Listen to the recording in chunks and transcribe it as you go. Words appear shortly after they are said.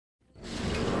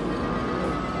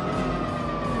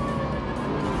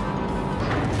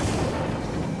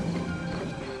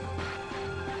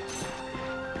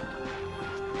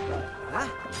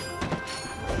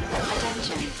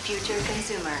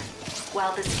consumer.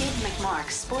 While the Skid McMark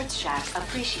Sports Shack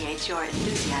appreciates your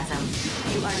enthusiasm,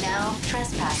 you are now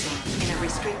trespassing in a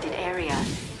restricted area.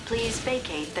 Please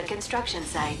vacate the construction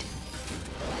site.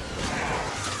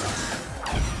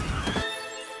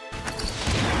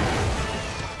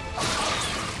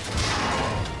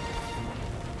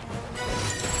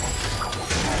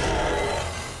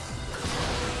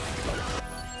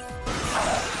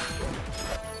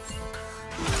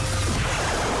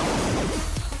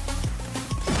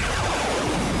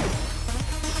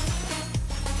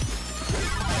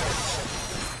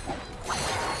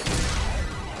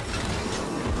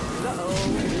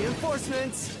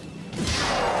 Reinforcements!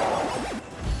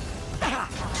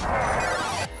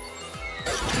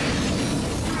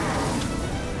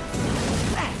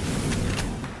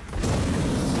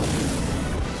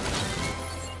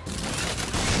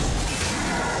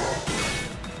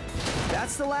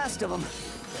 That's the last of them.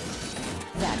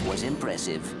 That was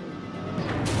impressive.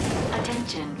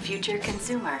 Attention, future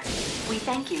consumer. We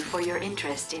thank you for your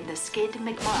interest in the Skid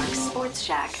McMark Sports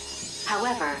Shack.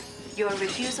 However, your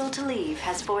refusal to leave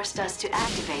has forced us to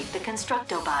activate the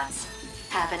Constructobots.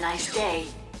 Have a nice day.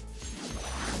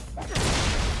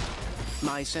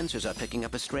 My sensors are picking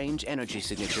up a strange energy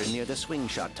signature near the swing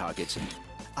shot targets.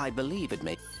 I believe it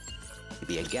may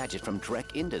be a gadget from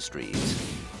Trek Industries.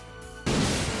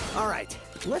 All right,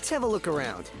 let's have a look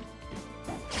around.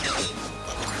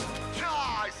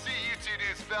 I see you two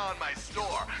dudes found my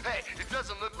store. Hey, it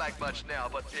doesn't look like much now,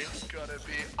 but it's gonna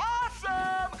be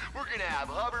awesome! We're gonna have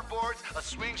hoverboards, a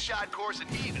swing shot course, and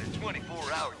even a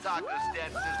 24-hour taco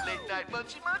stand for those late-night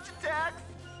munchy attacks.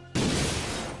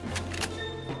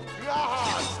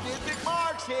 Ah, Skid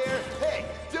McMark's here. Hey,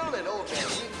 don't let old man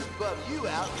Winter bum you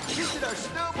out. Visit our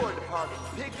snowboard department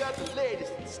and pick up the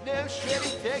latest in snow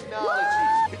shredding technology.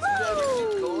 It's never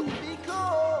too cold to be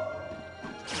cool.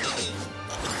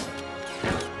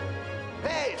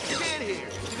 Hey, it's Skid here.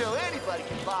 You know, anybody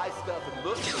can buy stuff and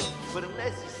look cool, but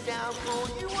unless you sound cool,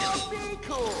 you won't be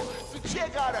cool. So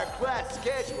check out our class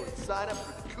schedule and sign up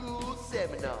for the cool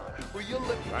seminar, where you'll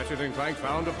look... Ratchet and Clank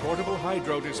found a portable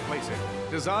hydro displacer,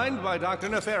 designed by Dr.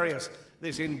 Nefarious.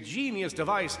 This ingenious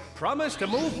device promised to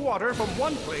move water from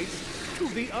one place to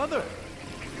the other.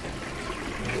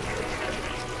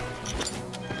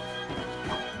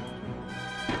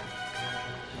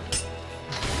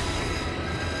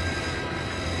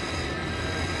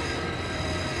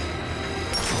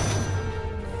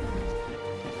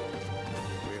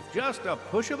 Just a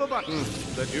push of a button,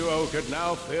 the duo could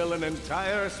now fill an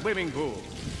entire swimming pool.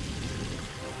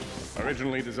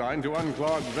 Originally designed to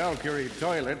unclog Valkyrie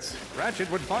toilets, Ratchet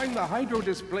would find the hydro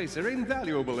displacer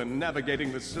invaluable in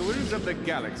navigating the sewers of the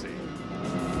galaxy.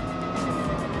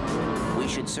 We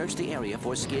should search the area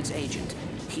for Skid's agent.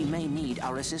 He may need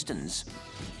our assistance.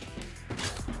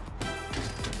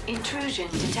 Intrusion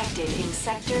detected in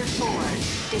Sector 4.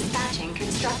 Dispatching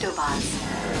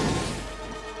Constructobots.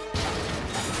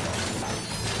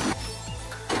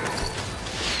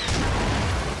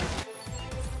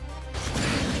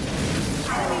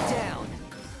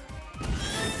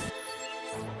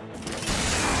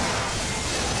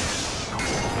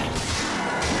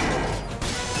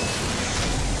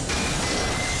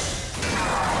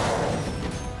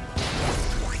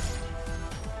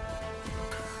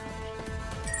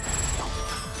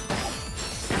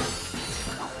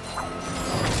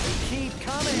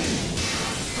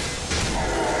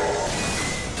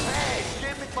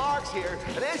 Here,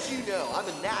 and as you know, I'm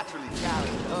a naturally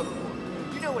talented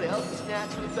hoverboarder. You know what else is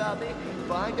natural about me?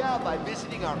 Find out by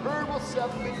visiting our herbal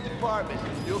supplements department.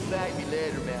 You'll thank me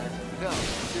later, man. No,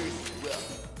 seriously, you will.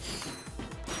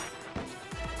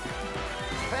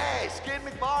 Hey, Skid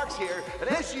McMark's here, and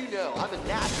as you know, I'm a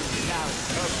naturally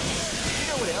talented hoverboarder. You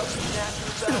know what else is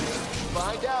natural about me?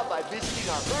 Find out by visiting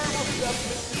our herbal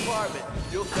supplements department.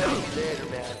 You'll thank me later,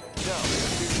 man. No,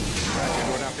 seriously. Ratchet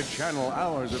would have to channel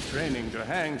hours of training to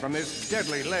hang from this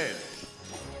deadly lead.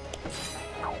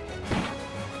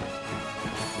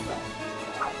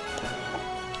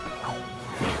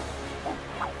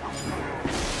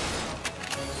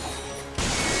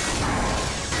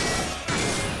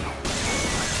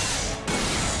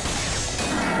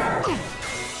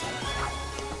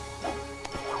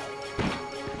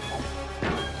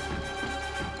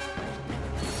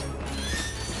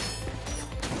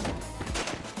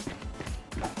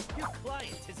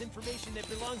 Information that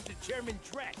belongs to Chairman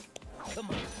Trek. Come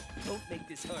on, don't make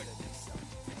this hard on yourself.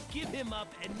 Give him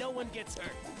up and no one gets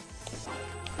hurt.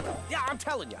 Yeah, I'm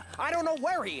telling you, I don't know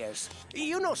where he is.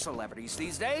 You know celebrities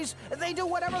these days. They do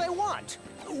whatever they want.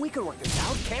 We can work this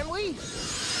out, can't we?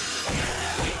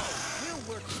 We'll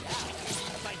work it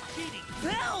out by beating...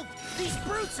 Help! These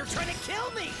brutes are trying to kill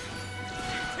me!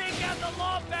 Take out the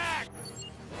law back!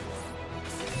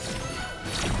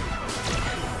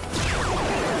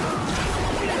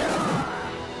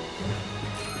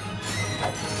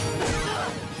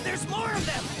 There's more of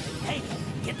them! Hey,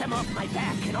 get them off my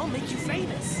back and I'll make you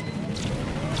famous!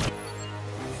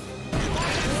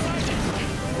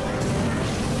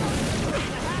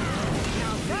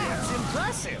 Now that's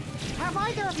impressive! Have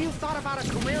either of you thought about a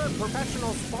career in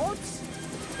professional sports?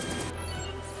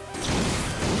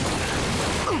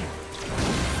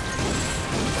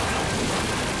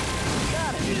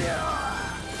 Got it!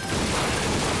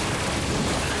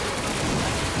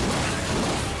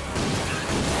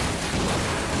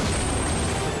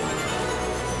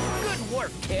 Good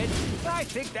work, kid. I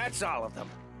think that's all of them.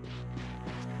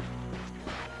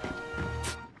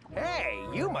 Hey,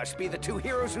 you must be the two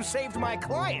heroes who saved my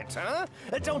client, huh?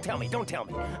 Don't tell me, don't tell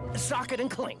me. Socket and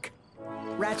Clink.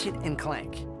 Ratchet and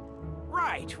Clank.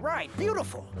 Right,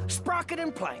 beautiful. Sprocket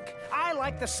and Plank. I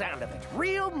like the sound of it.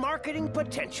 Real marketing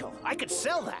potential. I could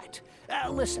sell that.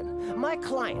 Listen, my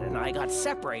client and I got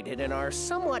separated in our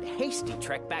somewhat hasty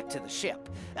trek back to the ship.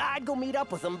 I'd go meet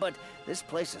up with them, but this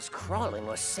place is crawling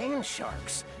with sand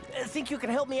sharks. Think you can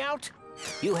help me out?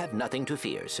 You have nothing to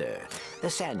fear, sir. The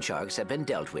sand sharks have been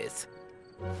dealt with.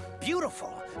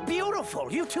 Beautiful,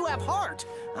 beautiful. You two have heart.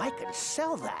 I can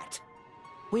sell that.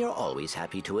 We are always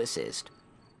happy to assist.